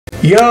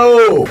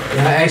Yo!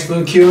 I asked for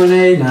a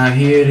Q&A, now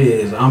here it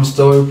is. I'm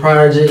Stoic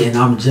Prodigy and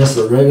I'm just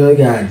a regular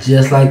guy,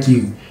 just like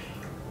you.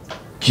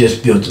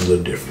 Just built a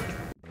little different.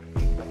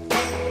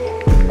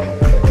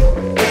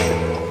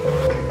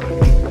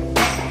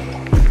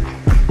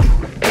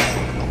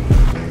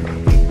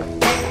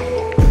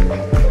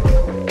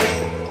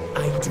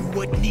 I do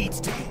what needs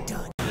to be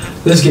done.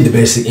 Let's get the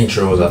basic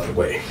intros out the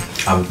way.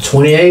 I'm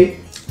 28.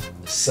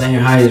 Same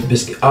height as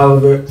Biscuit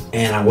Oliver,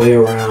 and I weigh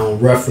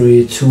around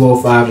roughly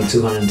 205 to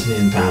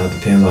 210 pounds,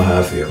 depends on how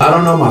I feel. I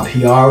don't know my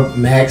PR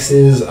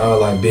maxes are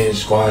like bench,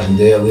 squats, and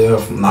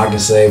deadlift. I can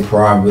say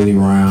probably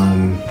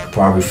around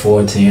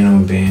 410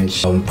 on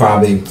bench,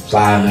 probably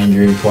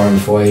 500, probably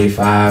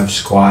 485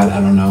 squat. I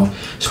don't know.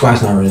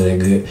 Squat's not really that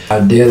good.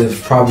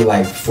 Deadlift probably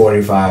like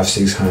 45,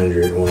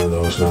 600, one of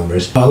those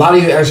numbers. A lot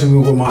of you asking me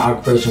what my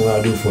occupation, what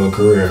I do for a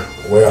career.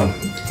 Well,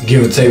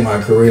 give or take my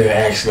career,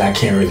 actually I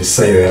can't really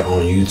say that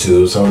on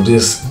YouTube, so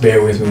just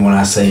bear with me when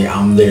I say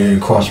I'm literally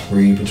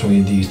crossbreed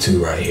between these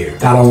two right here.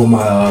 I don't want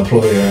my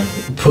employer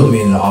put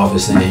me in the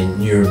office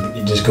and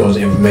it just goes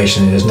to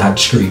information that's not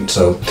discreet,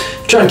 so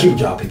I'm trying to keep a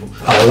job, people.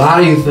 A lot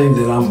of you think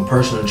that I'm a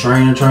personal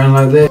trainer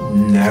like that.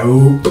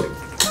 Nope.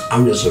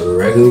 I'm just a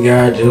regular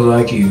guy just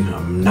like you.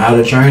 I'm not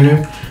a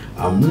trainer,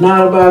 I'm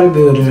not a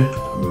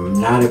bodybuilder, I'm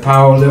not a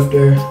power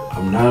lifter,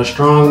 I'm not a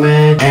strong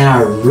man, and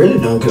I really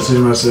don't consider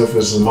myself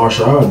as a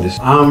martial artist.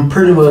 I'm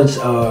pretty much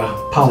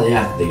a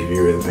polyathlete if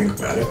you really think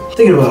about it.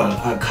 Thinking about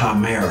a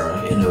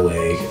chimera in a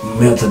way,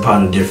 melting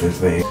pot of different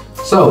things.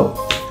 So,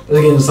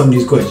 let's get into some of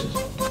these questions.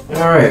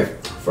 Alright,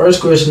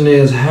 first question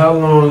is, how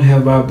long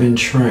have I been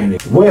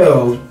training?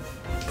 Well,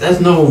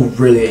 that's no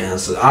really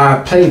answer.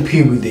 I played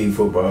PBD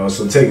football,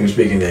 so technically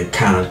speaking that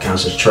kind of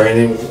counts as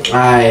training.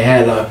 I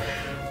had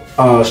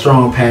a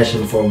strong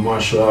passion for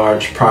martial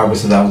arts probably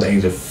since I was the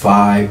age of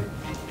 5.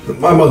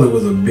 My mother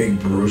was a big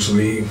Bruce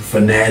Lee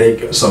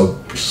fanatic, so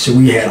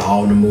we had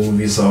all the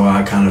movies, so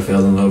I kind of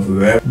fell in love with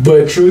that.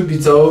 But truth be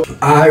told,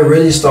 I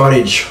really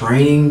started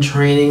training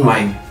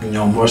like, you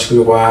know,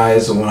 muscular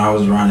wise when I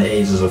was around the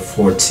ages of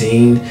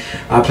 14.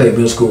 I played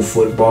middle school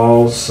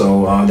football,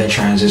 so that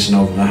transitioned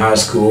over to high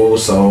school.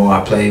 So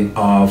I played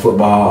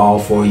football all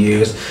 4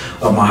 years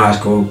of my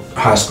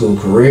high school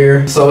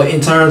career. So in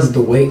terms of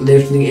the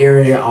weightlifting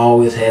area, I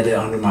always had that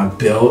under my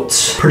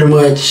belt. Pretty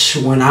much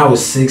when I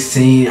was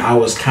 16, I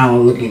was kind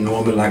of looking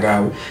normal like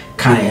I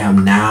kind of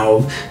am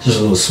now, just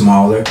a little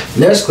smaller.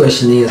 Next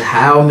question is,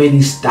 how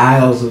many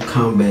styles of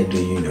combat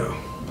do you know?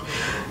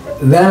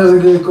 That is a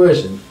good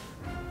question.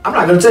 I'm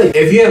not gonna tell you.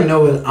 If you haven't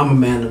know it, I'm a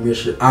man of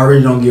mystery. I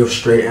really don't give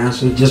straight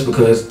answers just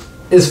because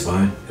it's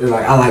fun. It's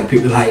like I like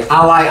people.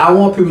 I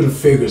want people to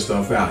figure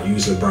stuff out.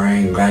 Use their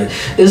brain. Like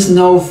it's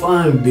no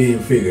fun being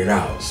figured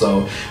out.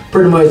 So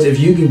pretty much, if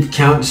you can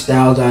count the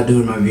styles I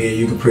do in my video,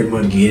 you can pretty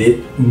much get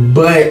it.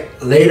 But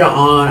later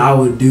on, I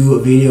would do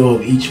a video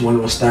of each one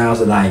of the styles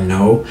that I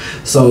know.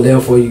 So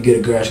therefore, you get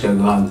a grasp of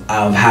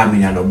how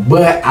many I know.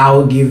 But I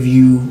will give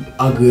you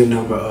a good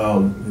number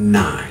of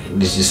 9.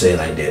 Let's just say it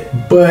like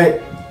that.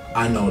 But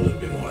I know a little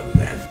bit more than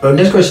that.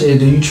 Next question is,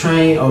 do you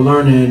train or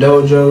learn in a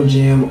dojo,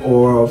 gym,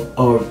 or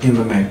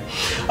MMA?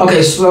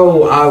 Okay,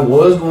 so I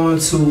was going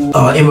to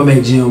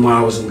MMA gym when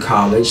I was in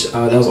college.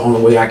 That was the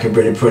only way I could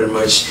pretty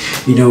much,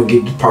 you know,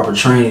 get the proper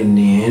training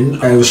in.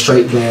 It was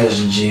straight glass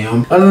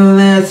gym. Other than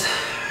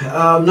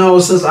that, no,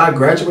 since I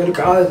graduated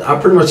college, I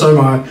pretty much turned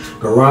my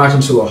garage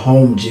into a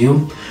home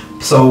gym.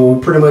 So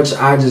pretty much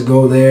I just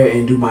go there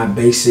and do my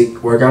basic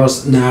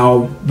workouts.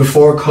 Now,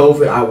 before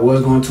COVID, I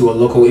was going to a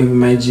local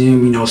MMA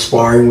gym, you know,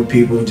 sparring with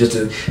people just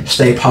to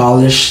stay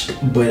polished.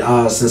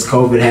 But since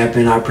COVID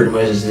happened, I pretty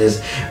much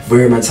just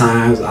vary my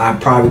times. I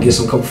probably get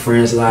some couple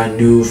friends that I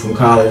knew from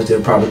college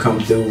that probably come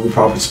through. We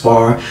probably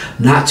spar.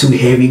 Not too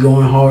heavy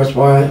going hard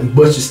sparring,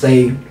 but to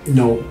stay, you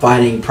know,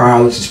 fighting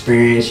prowess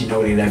experience, you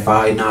know, that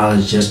fighting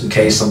knowledge just in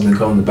case something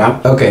comes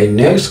about. Okay,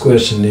 next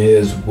question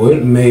is,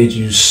 what made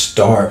you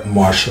start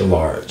martial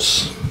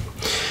arts?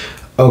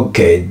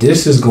 Okay,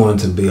 this is going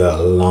to be a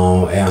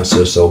long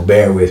answer, so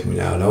bear with me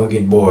now. Don't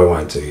get bored when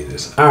I tell you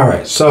this.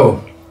 Alright,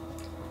 so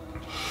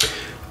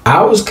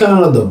I was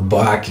kind of the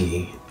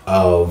Baki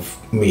of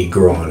me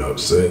growing up.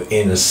 So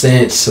in a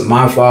sense,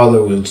 my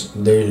father was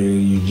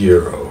literally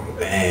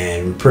Yujiro,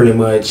 and pretty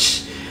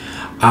much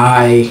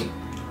I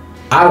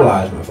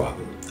idolized my father.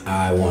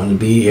 I wanted to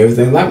be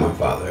everything like my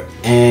father.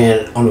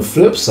 And on the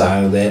flip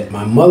side of that,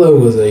 my mother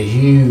was a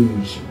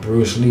huge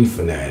Bruce Lee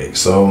fanatic.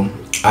 So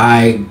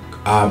I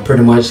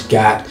pretty much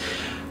got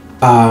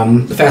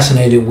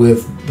fascinated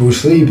with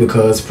Bruce Lee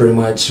because pretty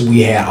much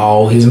we had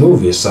all his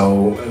movies.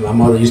 So my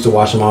mother used to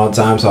watch them all the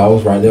time, so I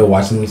was right there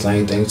watching the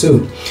same thing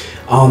too.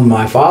 On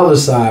my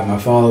father's side, my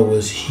father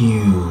was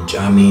huge.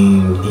 I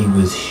mean, he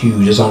was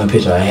huge. It's on the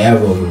picture I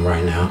have of him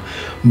right now.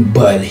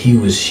 But he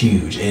was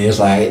huge. And it's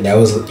like, that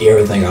was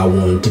everything I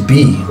wanted to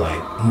be.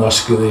 Like,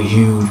 muscular,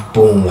 huge,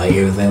 boom, like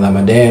everything like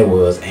my dad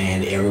was.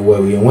 And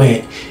everywhere we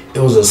went, it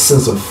was a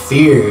sense of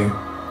fear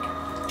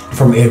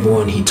from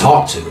everyone he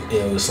talked to.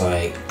 It was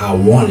like, I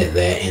wanted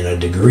that in a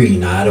degree.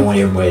 Now, I didn't want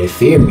everybody to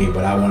fear me,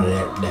 but I wanted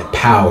that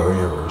power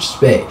and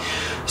respect.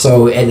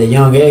 So at a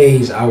young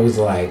age, I was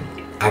like,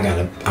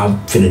 I'm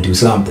finna do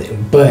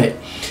something. But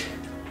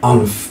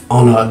on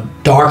a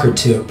darker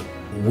tip,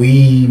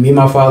 me and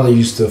my father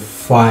used to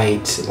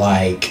fight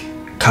like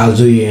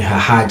Kazuya and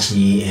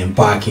Hahachi and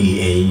Baki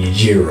and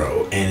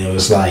Yujiro, and it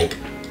was like,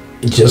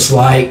 just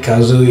like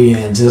Kazuya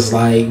and just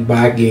like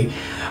Baki,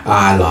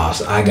 I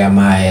lost. I got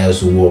my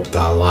ass whooped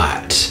a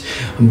lot.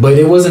 But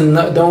it wasn't,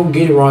 don't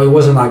get it wrong, it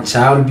wasn't like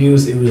child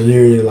abuse. It was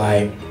literally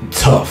like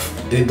tough.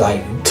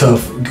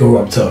 Grow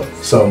up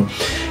tough. So,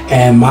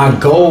 and my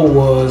goal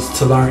was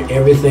to learn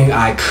everything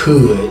I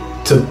could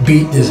to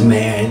beat this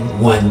man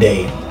one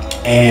day.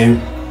 And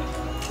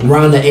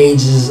around the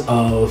ages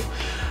of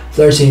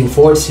 13,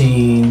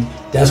 14,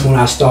 that's when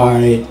I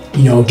started,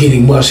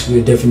 getting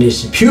muscular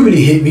definition.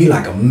 Puberty hit me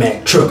like a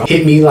Mack truck.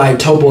 Hit me like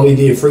Topo he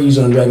did Freeze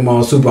on Dragon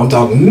Ball Super. I'm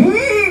talking.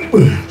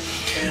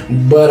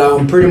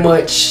 But pretty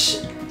much,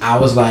 I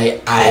was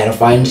like, I had a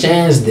fighting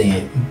chance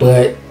then.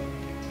 But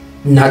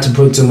not to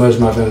put too much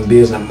in my family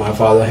business, my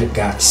father had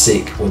got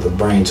sick with a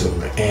brain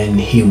tumor, and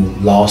he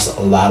lost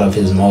a lot of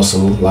his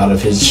muscle, a lot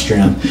of his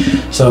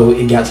strength. So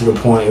it got to the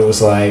point, it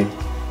was like,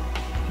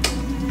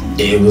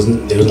 there was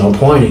no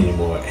point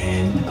anymore.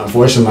 And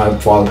unfortunately, my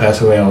father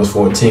passed away. I was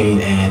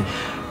 14, and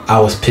I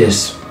was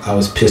pissed. I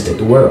was pissed at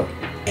the world,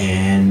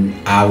 and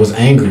I was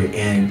angry,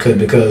 and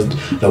because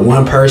the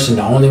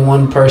only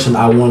one person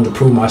I wanted to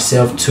prove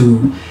myself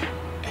to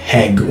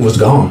was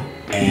gone,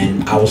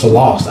 and I was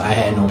lost. I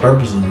had no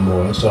purpose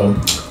anymore. So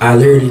I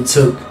literally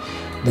took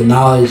the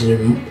knowledge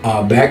and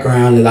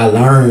background that I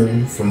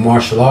learned from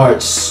martial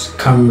arts,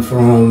 coming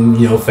from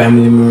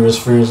family members,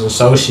 friends, and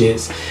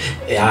associates.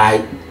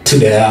 I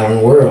took that out in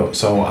the world.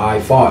 So I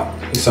fought.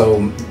 So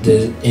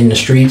in the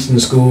streets, in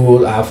the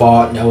school, I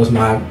fought. That was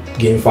my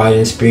getting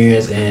fighting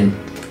experience. And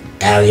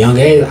at a young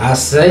age, I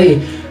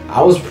say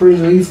I was pretty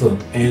lethal.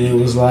 And it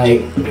was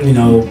like,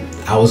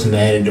 I was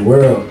mad at the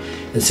world.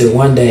 Until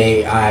one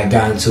day I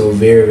got into a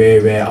very,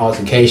 very bad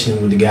altercation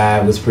with the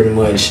guy who was pretty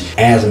much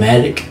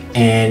asthmatic,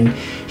 and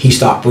he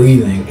stopped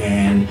breathing,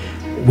 and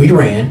we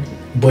ran,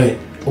 but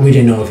we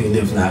didn't know if he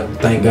lived or not.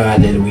 Thank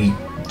God that we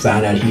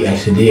found out he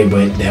actually did,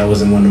 but that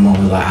was in one of the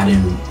moments like I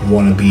didn't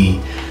want to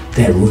be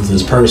that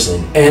ruthless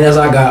person. And as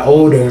I got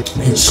older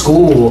in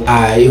school,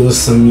 it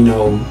was some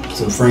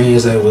some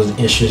friends that was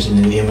interested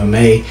in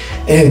MMA,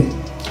 and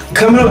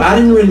coming up, I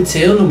didn't really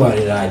tell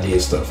nobody that I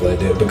did stuff like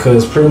that,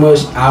 because pretty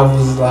much I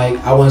was like,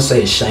 I wouldn't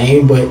say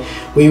ashamed, but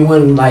we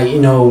wouldn't like,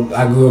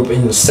 I grew up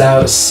in the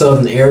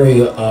southern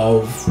area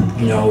of,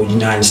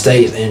 United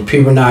States, and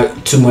people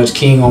not too much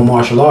keen on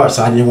martial arts,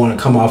 so I didn't want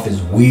to come off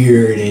as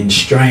weird and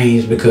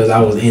strange because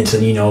I was into,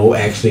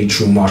 actually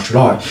true martial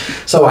arts.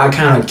 So I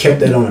kind of kept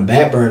that on the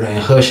back burner and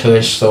hush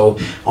hush. So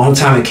on the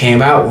time it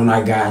came out, when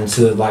I got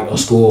into like a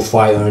school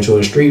fight or into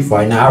a street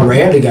fight. Now I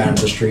rarely got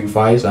into street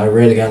fights. I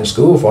rarely got into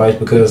school fights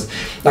because,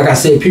 like I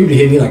said, puberty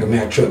hit me like a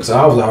Mack truck. So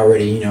I was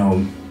already,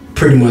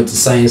 pretty much the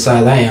same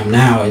size I am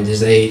now at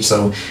this age.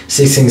 So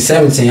 16,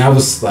 17, I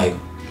was like,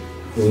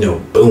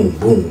 boom,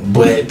 boom.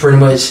 But pretty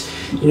much,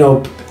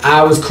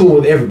 I was cool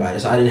with everybody,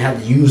 so I didn't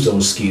have to use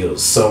those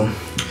skills. So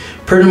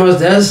pretty much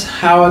that's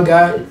how I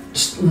got,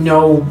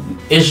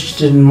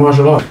 interested in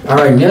martial arts. All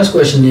right, next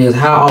question is,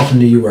 how often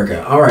do you work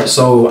out? All right,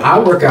 so I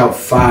work out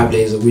 5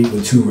 days a week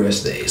with 2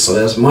 rest days. So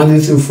that's Monday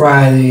through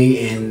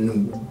Friday,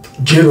 and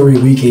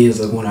generally weekends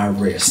is when I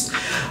rest.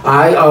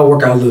 I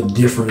work out a little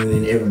different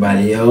than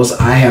everybody else.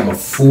 I have a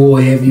full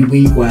heavy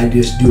week where I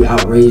just do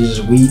outrageous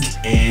week,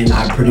 and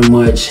I pretty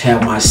much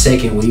have my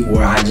second week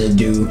where I just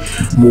do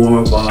more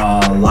of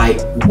a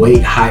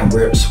lightweight, high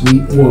reps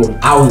week. Well,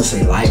 I wouldn't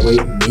say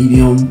lightweight,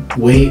 medium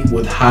weight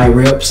with high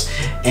reps.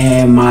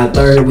 And my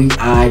third week,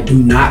 I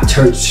do not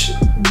touch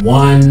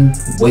one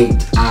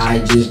weight. I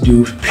just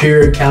do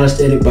pure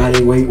calisthenic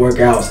body weight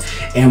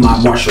workouts and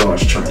my martial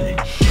arts training.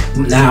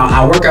 Now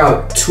I work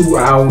out 2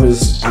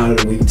 hours out of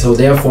the week, so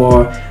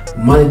therefore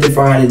Monday to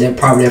Friday,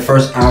 that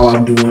first hour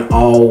I'm doing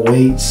all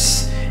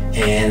weights,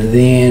 and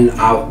then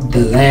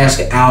the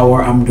last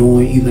hour I'm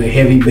doing either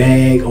heavy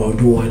bag or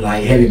doing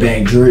like heavy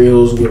bag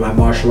drills with my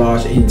martial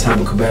arts, any type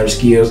of combative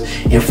skills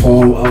in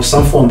form of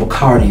some form of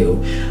cardio.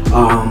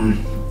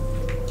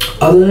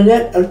 Other than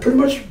that, pretty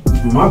much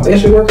my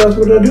basic workouts,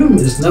 what I do.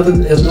 It's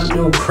not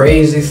no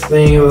crazy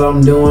thing that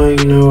I'm doing.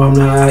 I'm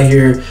not out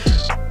here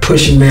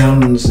pushing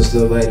mountains and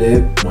stuff like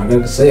that. I'm not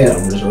gonna say it.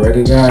 I'm just a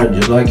regular guy,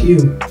 just like you.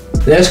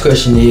 The next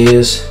question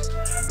is,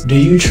 do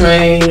you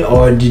train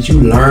or did you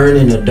learn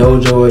in a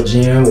dojo or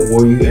gym, or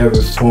were you ever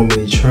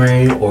formally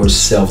trained or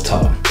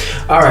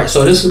self-taught? All right,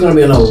 so this is gonna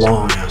be another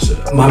long answer.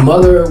 My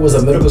mother was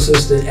a medical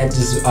assistant at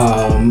this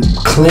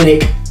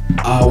clinic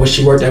where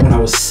she worked at when I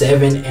was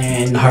 7,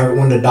 and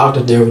one of the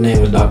doctors there, his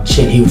name was Dr.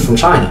 Chen. He was from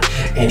China,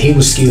 and he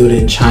was skilled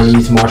in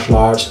Chinese martial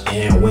arts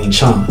and Wing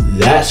Chun.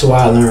 That's why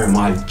I learned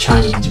my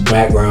Chinese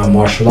background,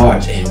 martial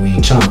arts and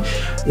Wing Chun.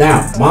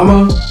 Now,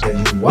 Mama,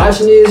 if you're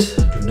watching this,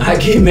 do not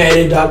get mad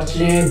at Dr.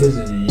 Chen. This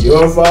is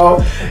your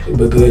fault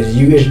because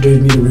you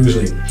introduced me to Bruce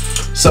Lee.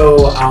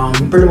 So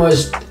pretty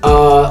much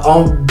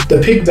on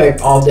the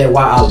piggyback off that,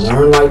 why I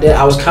learned like that,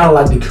 I was kind of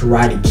like the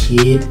Karate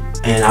Kid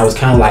and I was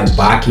kind of like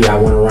Baki. I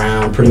went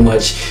around pretty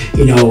much,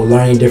 you know,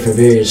 learning different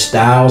various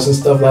styles and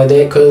stuff like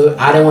that, because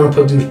I didn't want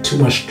to put too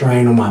much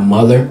strain on my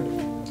mother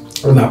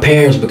with my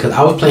parents, because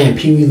I was playing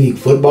Pee Wee League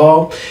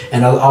football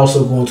and I was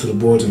also going to the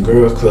Boys and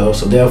Girls Club.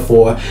 So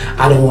therefore,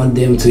 I didn't want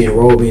them to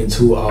enroll me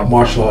into a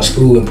martial arts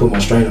school and put my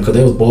strain on, because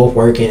they was both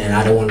working and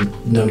I didn't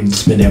want them to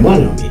spend their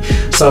money on me.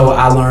 So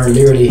I learned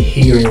literally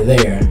here and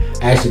there.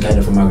 I actually got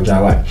it from Michael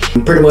Jai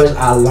White. Pretty much,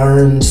 I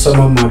learned some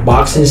of my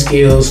boxing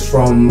skills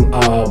from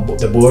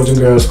the Boys and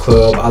Girls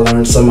Club. I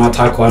learned some of my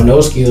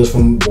Taekwondo skills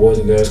from Boys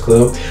and Girls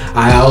Club.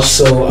 I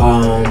also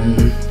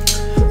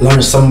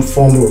learned some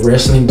form of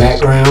wrestling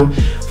background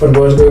from the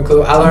Boys and Girls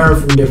Club. I learned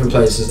from different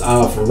places,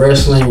 from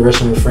wrestling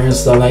with friends,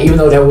 stuff like. Even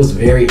though that was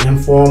very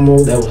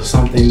informal, that was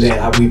something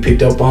that we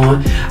picked up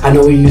on. I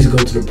know we used to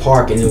go to the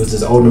park, and it was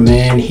this older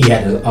man. He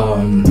had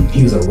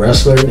he was a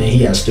wrestler, and he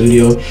had a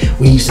studio.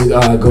 We used to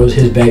go to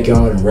his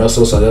backyard and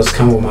wrestle. So that's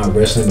kind of where my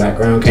wrestling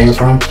background came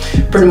from.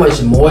 Pretty much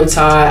Muay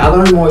Thai. I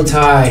learned Muay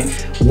Thai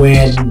I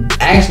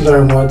actually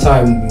learned Muay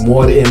Thai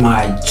more in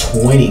my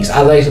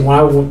 20s. When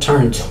I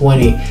turned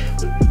 20.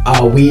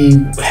 We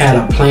had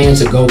a plan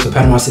to go to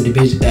Panama City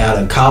Beach out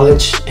of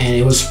college, and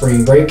it was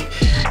spring break,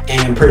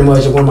 and pretty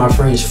much one of my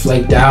friends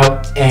flaked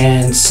out,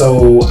 and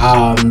so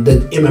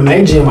the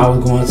MMA gym I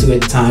was going to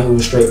at the time, it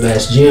was Straight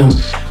Blast Gym.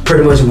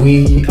 Pretty much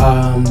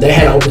they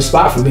had an open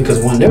spot for me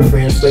because one of their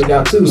friends flaked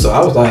out too, so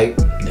I was like,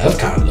 that's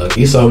kind of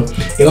lucky. So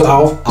it was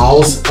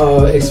all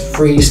it's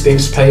free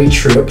expense paid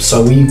trip,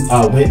 so we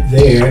went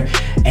there,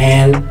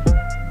 and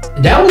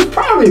that was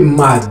probably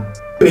my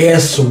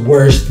best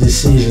worst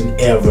decision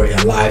ever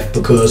in life,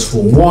 because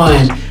for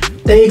one,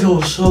 they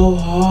go so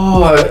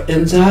hard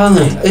in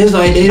Thailand. It's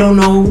like they don't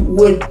know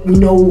what,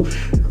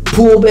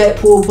 pull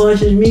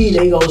punches me.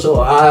 They go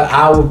so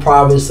I would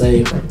probably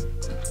say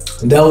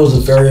that was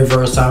the very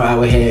first time I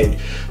ever had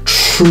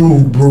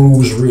true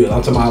bruised ribs.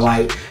 I'm talking about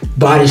like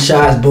body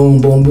shots,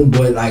 boom, boom, boom,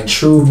 but like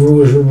true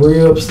bruised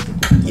ribs.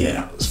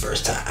 Yeah, it was the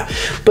first time.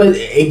 But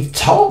it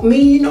taught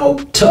me,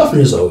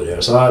 toughness over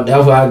there. So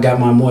that's where I got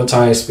my Muay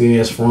Thai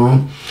experience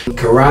from.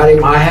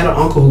 Karate, I had an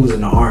uncle who was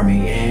in the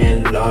army,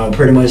 and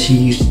pretty much he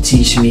used to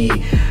teach me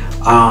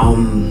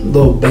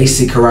little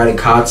basic karate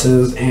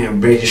katas and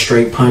basic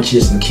straight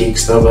punches and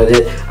kicks, stuff like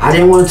that. I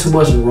didn't want too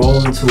much to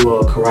roll into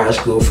a karate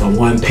school for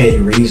one petty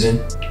reason.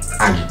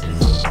 I just didn't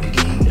want to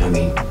begin. I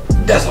mean,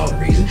 that's all the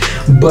reason.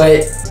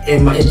 But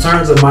in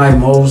terms of my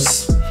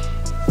most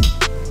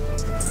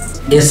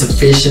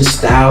insufficient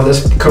style,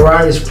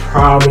 karate is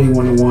probably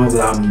one of the ones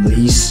that I'm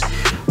least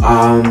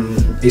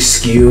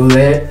skilled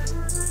at,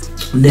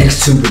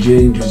 next to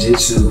Brazilian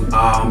Jiu-Jitsu.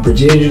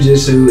 Brazilian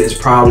Jiu-Jitsu is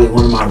probably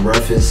one of my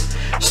roughest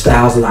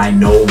styles that I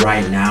know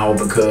right now,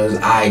 because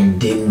I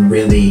didn't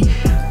really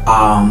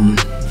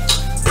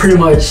pretty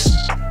much,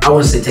 I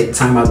wouldn't say take the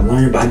time out to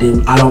learn it, but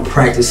I don't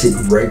practice it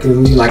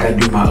regularly like I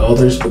do my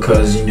others,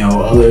 because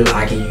others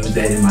I can use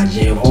that in my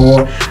gym,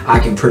 or I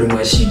can pretty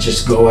much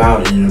just go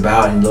out and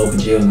about in local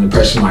gyms and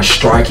practice my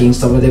striking,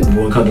 stuff like that. But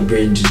when it comes to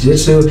Brazilian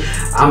Jiu-Jitsu,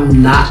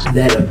 I'm not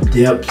that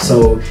adept.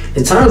 So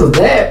in terms of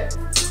that,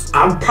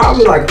 I'm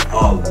probably like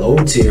a low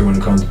tier when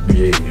it comes to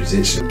Brazilian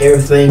Jiu-Jitsu.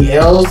 Everything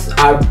else,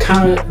 I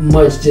kind of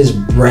much just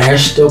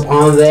brushed up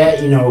on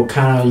that,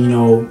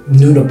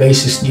 knew the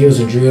basic skills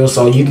and drills.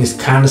 So you can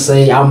kind of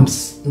say I'm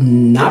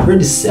not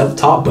really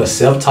self-taught, but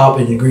self-taught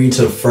in degree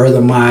to further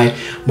my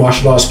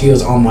martial arts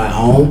skills on my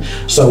own.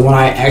 So when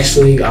I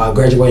actually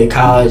graduated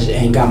college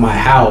and got my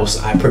house,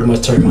 I pretty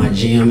much turned my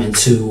gym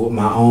into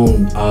my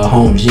own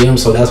home gym.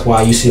 So that's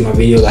why you see in my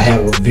videos I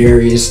have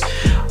various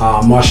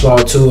martial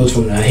art tools,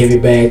 from the heavy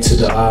bag to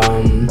the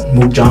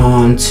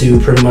mukjang to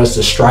pretty much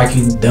the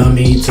striking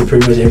dummy to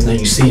pretty much everything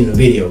you see in the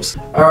videos.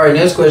 Alright,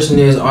 next question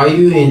is, are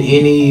you in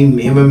any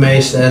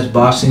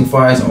MMA/boxing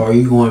fights, or are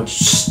you going to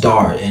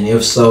start? And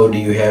if so, do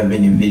you have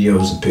any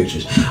videos and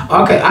pictures?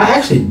 Okay, I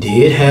actually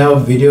did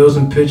have videos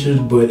and pictures,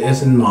 but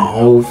it's in my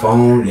old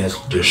phone that's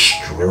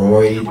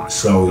destroyed.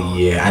 So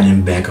yeah, I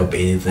didn't back up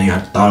anything. I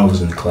thought it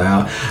was in the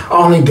cloud. I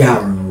only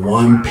got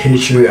one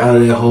picture out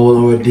of that whole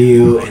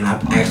ordeal, and I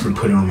actually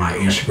put it on my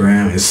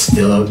Instagram. It's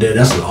still up there.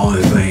 That's the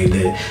only thing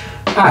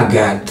that I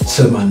got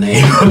to my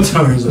name in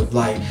terms of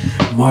like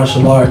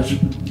martial arts,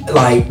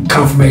 like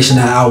confirmation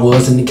that I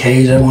was in the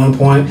cage at one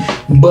point.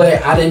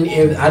 But I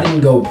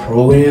didn't go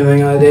pro or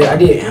anything like that. I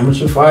did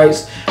amateur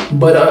fights,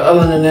 but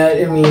other than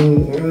that, I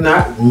mean,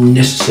 not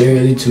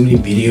necessarily too many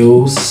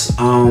videos.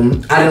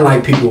 I didn't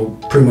like people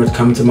pretty much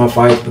coming to my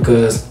fights,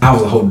 because I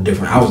was a whole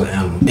different, I was an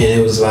animal, and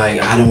it was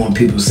like I didn't want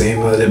people saying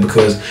me like that,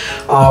 because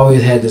I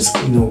always had this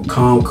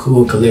calm,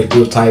 cool,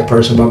 collective type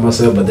person about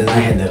myself. But then I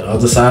had the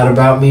other side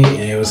about me,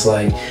 and it was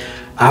like,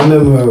 I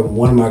remember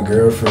one of my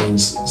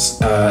girlfriends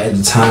at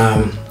the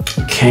time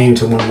came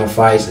to one of my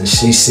fights, and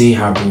she seen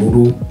how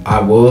brutal I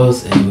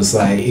was, and it was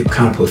like, it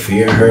kind of put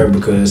fear in her,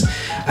 because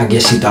I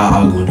guess she thought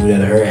I was gonna do that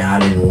to her, and I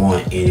didn't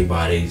want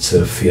anybody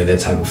to feel that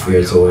type of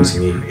fear towards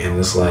me. And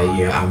it's like,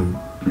 yeah,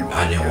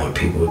 I didn't want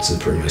people to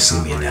pretty much see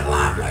me in that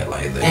limelight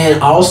like that.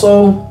 And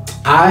also,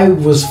 I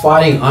was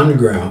fighting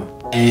underground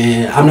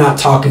And I'm not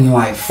talking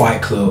like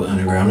Fight Club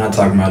Underground. I'm not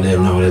talking about that.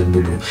 No, that's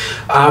boo boo.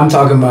 I'm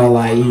talking about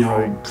like, you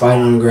know,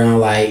 fighting underground,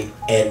 like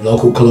at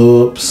local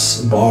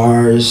clubs,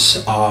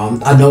 bars.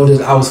 I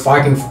noticed I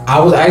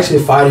was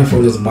actually fighting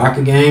for this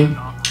biker gang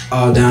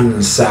down in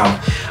the South.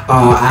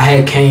 I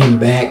had came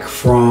back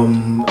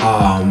from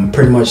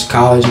pretty much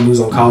college, and we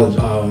was on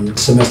college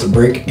semester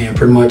break, and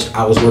pretty much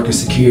I was working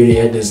security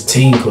at this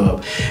teen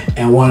club,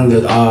 and one of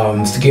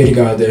the security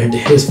guards there,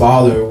 his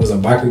father was a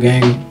biker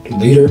gang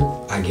leader,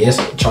 I guess,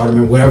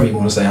 charterman, whatever you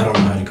want to say. I don't know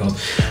how it goes,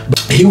 but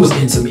he was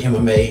into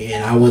MMA,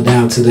 and I went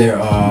down to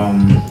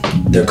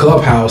their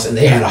clubhouse, and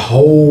they had a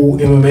whole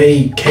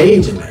MMA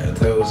cage in there.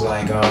 So it was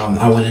like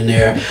I went in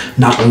there,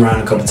 knocked them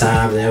around a couple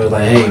times, and they was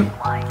like, hey,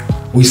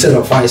 we set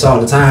up fights all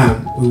the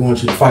time. We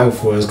want you to fight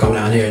for us. Come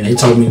down here. And they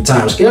told me the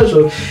time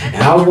schedule. And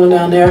I was going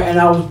down there, and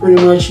I was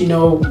pretty much, you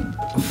know,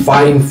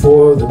 fighting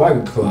for the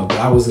biker club. But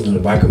I wasn't a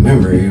biker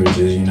member. It was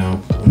just, you know,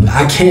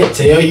 I can't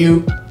tell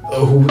you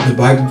who the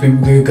biker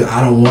people get, because I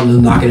don't want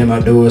them knocking at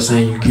my door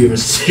saying you giving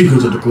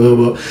secrets of the club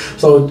up.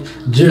 So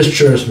just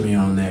trust me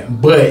on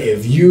that. But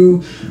if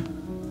you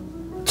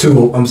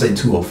I'm saying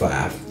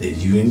 205.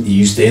 If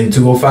you stay in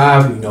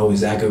 205, you know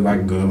exactly what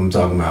I'm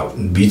talking about.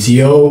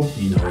 BTO,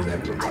 you know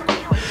exactly what I'm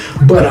talking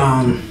about. But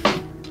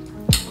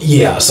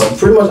yeah. So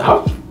pretty much,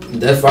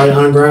 that fighting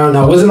underground.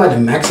 Now, was it like the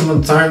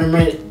maximum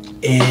tournament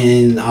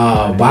in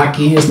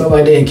Baki and stuff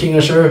like that in King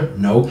of Sure?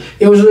 No,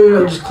 it was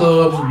really just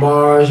clubs,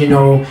 bars. You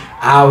know,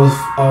 I was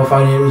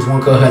fighting. It was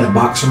one club had a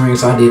boxing ring,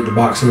 so I did the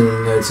boxing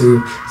in there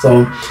too.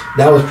 So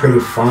that was pretty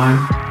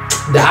fun.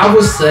 I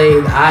would say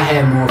I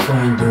had more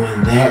fun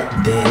doing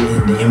that than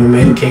in the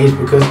MMA cage,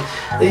 because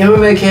the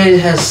MMA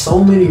cage has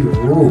so many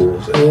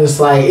rules, and it's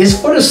like, it's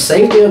for the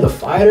safety of the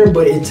fighter,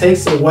 but it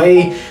takes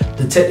away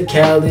the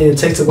technicality, it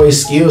takes away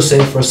skill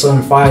set for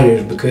some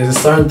fighters, because there's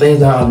certain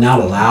things that are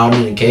not allowed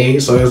in the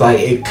cage. So it's like,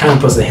 it kind of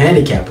puts a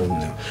handicap on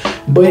them.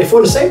 But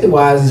for the safety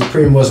wise, it's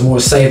pretty much more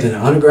safe than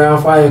the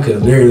underground fighting,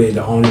 because literally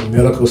the only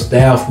medical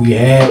staff we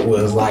had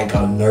was like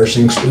a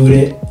nursing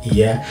student.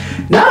 Yeah,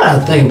 now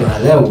that I think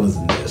about it, that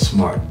wasn't that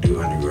smart to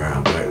do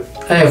underground, but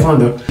I had fun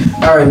though.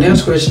 All right,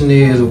 next question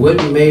is,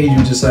 what made you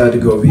decide to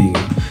go vegan?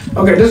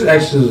 Okay, this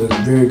actually is a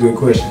very good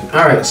question.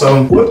 All right,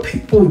 so what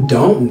people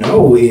don't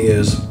know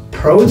is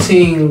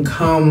protein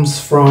comes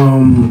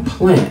from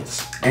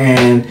plants,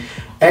 and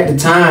at the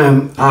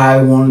time,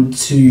 I wanted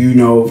to, you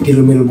know, get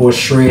a little more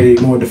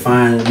shredded, more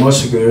defined, and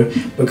muscular,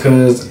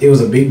 because it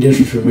was a big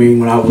difference for me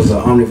when I was an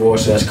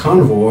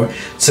omnivore/carnivore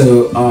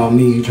to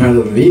me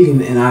turning to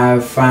vegan, and I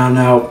found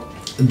out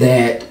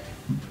that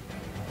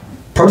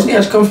protein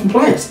actually comes from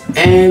plants.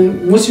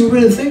 And once you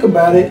really think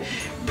about it,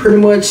 pretty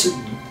much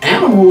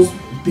animals,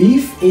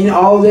 beef, and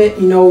all that,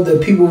 you know,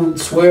 that people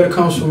swear it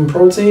comes from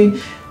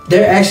protein,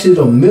 they're actually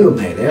the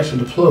middleman, they're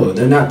actually the plug,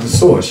 they're not the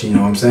source, you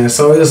know what I'm saying?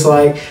 So it's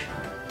like,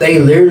 they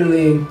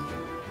literally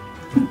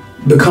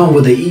become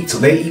what they eat. So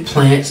they eat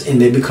plants and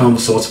they become a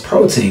source of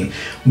protein.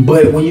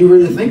 But when you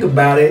really think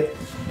about it,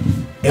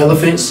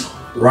 elephants,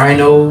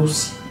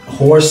 rhinos,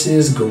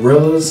 horses,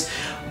 gorillas,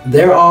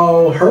 they're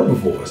all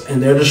herbivores,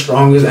 and they're the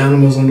strongest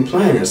animals on the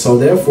planet. So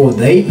therefore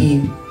they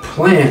eat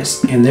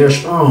plants and they're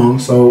strong.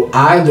 So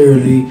I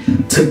literally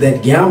took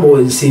that gamble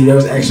and see that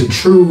was actually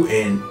true,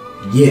 and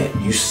yeah,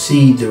 you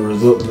see the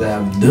result that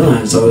I've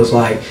done. So it's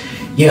like,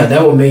 yeah,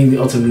 that would make me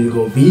ultimately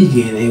go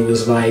vegan. It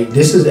was like,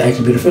 this is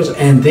actually beneficial.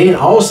 And then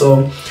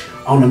also,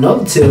 on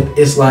another tip,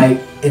 it's like,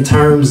 in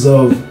terms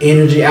of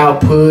energy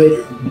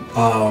output,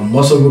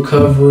 muscle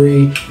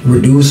recovery,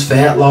 reduce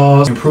fat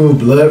loss, improve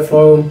blood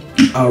flow,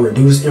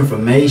 reduce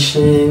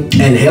inflammation,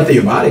 and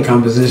healthier body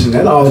composition.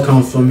 That all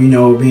comes from, you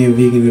know, being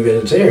vegan and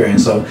vegetarian.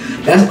 So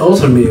that's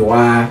ultimately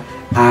why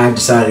I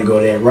decided to go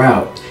that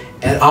route.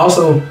 And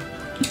also,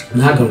 I'm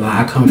not gonna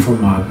lie, I come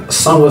from a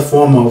somewhat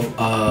form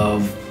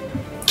of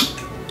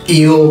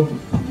ill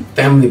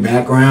family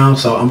background,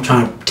 so I'm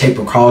trying to take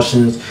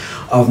precautions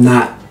of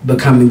not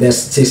becoming that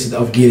statistic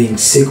of getting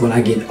sick when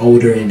I get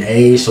older in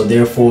age. So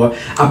therefore,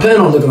 I plan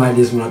on looking like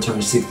this when I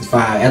turn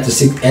 65.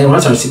 And when I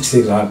turn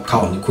 66, I'll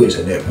call it quits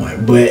at that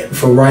point. But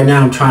for right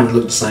now, I'm trying to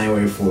look the same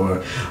way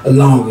for as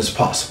long as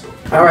possible.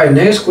 All right,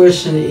 next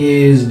question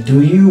is,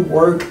 do you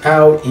work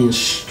out in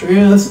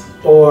strength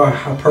or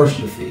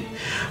hypertrophy?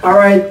 All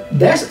right,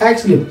 that's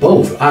actually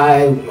both.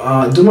 I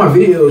do my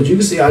videos. You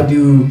can see I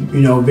do,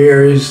 you know,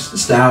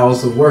 various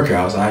styles of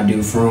workouts. I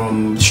do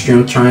from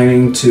strength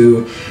training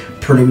to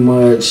pretty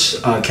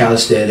much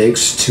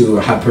calisthenics to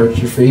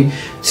hypertrophy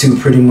to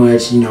pretty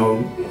much, you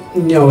know,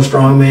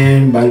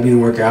 strongman, bodybuilding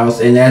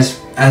workouts, and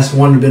that's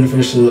one of the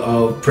benefits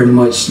of pretty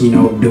much, you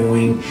know,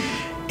 doing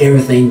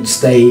everything to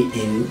stay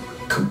in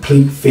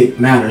complete fit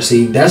manner.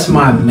 See, that's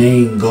my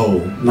main goal.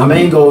 My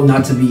main goal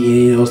not to be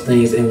any of those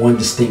things in one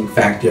distinct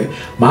factor.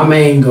 My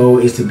main goal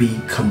is to be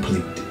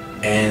complete.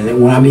 And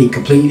when I mean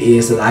complete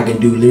is that I can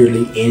do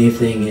literally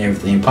anything and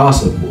everything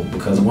possible,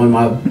 because one of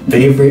my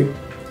favorite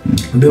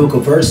Biblical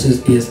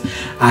verses is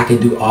I can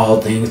do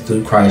all things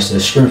through Christ that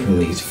strengthens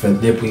me,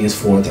 Philippians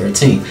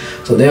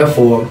 4:13. So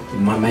therefore,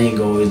 my main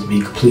goal is to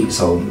be complete.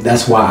 So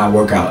that's why I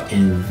work out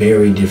in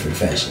very different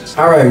fashions.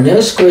 All right,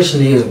 next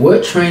question is,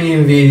 what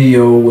training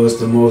video was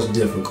the most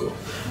difficult?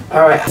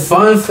 All right,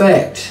 fun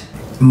fact.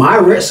 My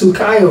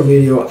Retsukayo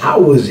video, I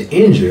was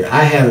injured.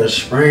 I had a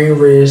sprained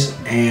wrist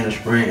and a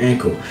sprained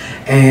ankle.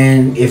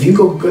 And if you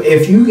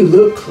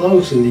look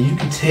closely, you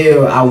can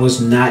tell I was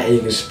not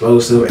as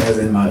explosive as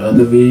in my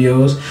other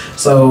videos.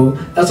 So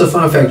that's a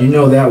fun fact. You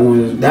know, that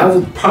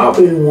was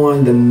probably one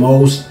of the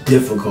most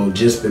difficult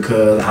just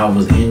because I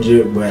was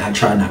injured, but I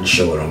tried not to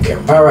show it on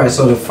camera. All right,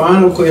 so the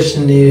final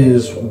question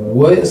is,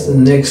 what is the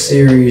next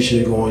series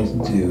you're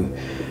going to do?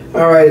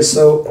 Alright,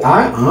 so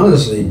I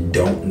honestly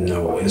don't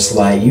know. It's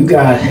like you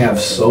guys have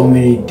so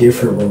many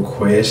different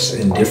requests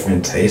and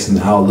different tastes and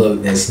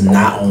outlook that's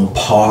not on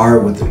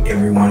par with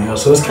everyone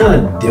else. So it's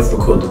kind of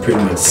difficult to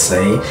pretty much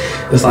say.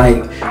 It's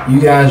like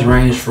you guys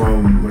range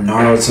from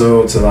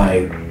Naruto to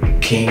like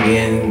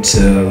Kingen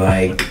to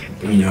like,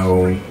 you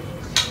know,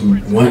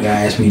 one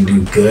guy asked me to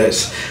do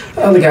Guts.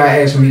 The other guy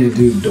asked me to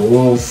do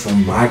Dojo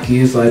from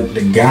Baki. It's like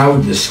the guy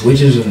with the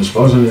switches and the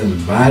explosion in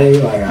his body.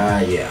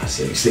 Like, yeah,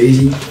 see,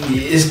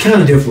 it's kind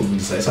of difficult to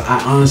say. So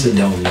I honestly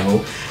don't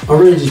know. I'm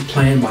really just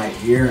playing by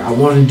ear. I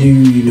want to do,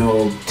 you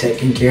know,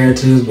 Tekken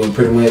characters, but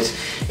pretty much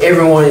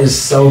everyone is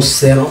so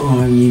set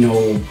on, you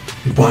know,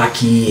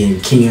 Baki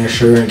and King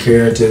Ashuran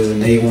characters,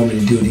 and they want me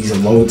to do these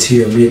low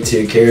tier, mid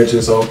tier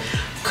characters. So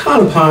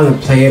kind of planning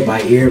to play it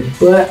by ear,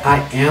 but I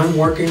am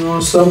working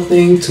on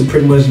something to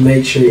pretty much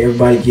make sure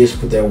everybody gets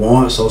what they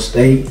want, so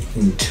stay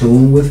in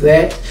tune with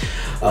that.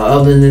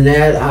 Other than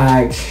that,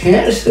 I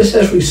can't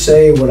successfully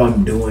say what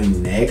I'm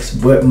doing next,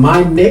 but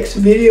my next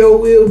video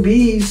will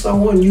be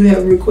someone you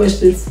have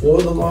requested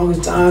for the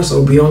longest time,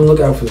 so be on the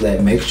lookout for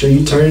that. Make sure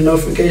you turn your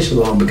notifications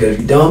on, because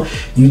if you don't,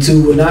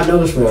 YouTube will not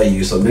notify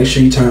you. So make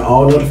sure you turn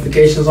all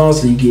notifications on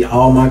so you get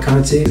all my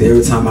content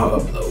every time I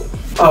upload.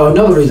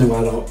 Another reason why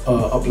I don't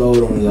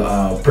upload on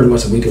the pretty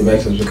much a weekly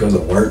basis is because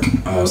of work.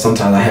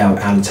 Sometimes I have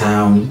out of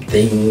town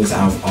things.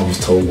 I was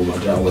told what my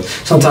job was.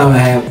 Sometimes I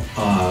have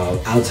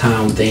out of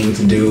town things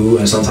to do,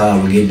 and sometimes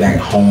I will get back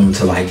home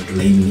to like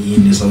late in the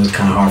evening. So it's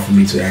kind of hard for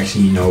me to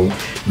actually, you know,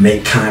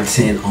 make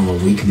content on a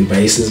weekly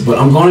basis. But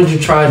I'm going to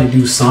try to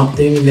do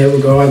something in that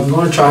regard. I'm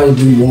going to try to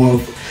do more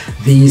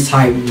of these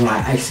type when I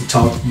actually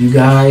talk to you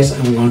guys.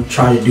 I'm going to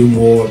try to do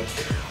more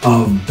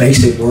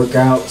basic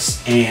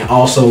workouts, and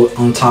also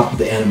on top of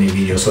the anime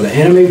videos. So the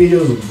anime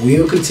videos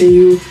will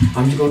continue.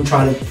 I'm just going to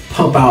try to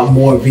pump out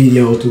more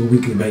videos through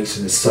weekly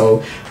basis.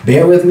 So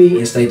bear with me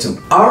and stay tuned.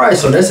 Alright,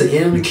 so that's the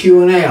end of the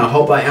Q&A. I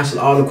hope I answered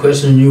all the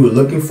questions you were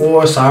looking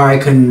for. Sorry I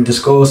couldn't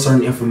disclose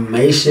certain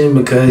information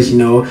because, you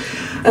know,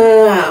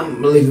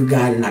 I'm a legal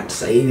guy and not to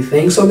say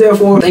anything. So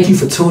therefore, thank you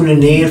for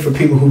tuning in. For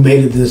people who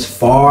made it this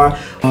far,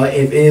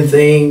 if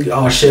anything,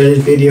 share this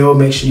video.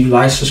 Make sure you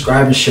like,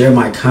 subscribe, and share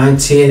my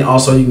content.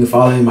 Also, you can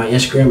follow me on my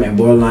Instagram at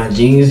Borderline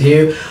Genius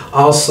here.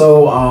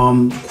 Also,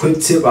 quick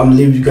tip I'm gonna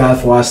leave you guys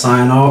before I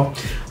sign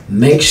off.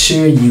 Make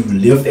sure you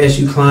lift as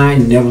you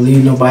climb. Never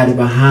leave nobody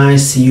behind.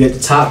 See you at the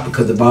top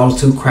because the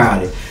bottom's too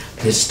crowded.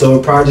 This is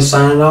Stoic Prodigy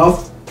signing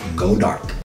off. Go dark.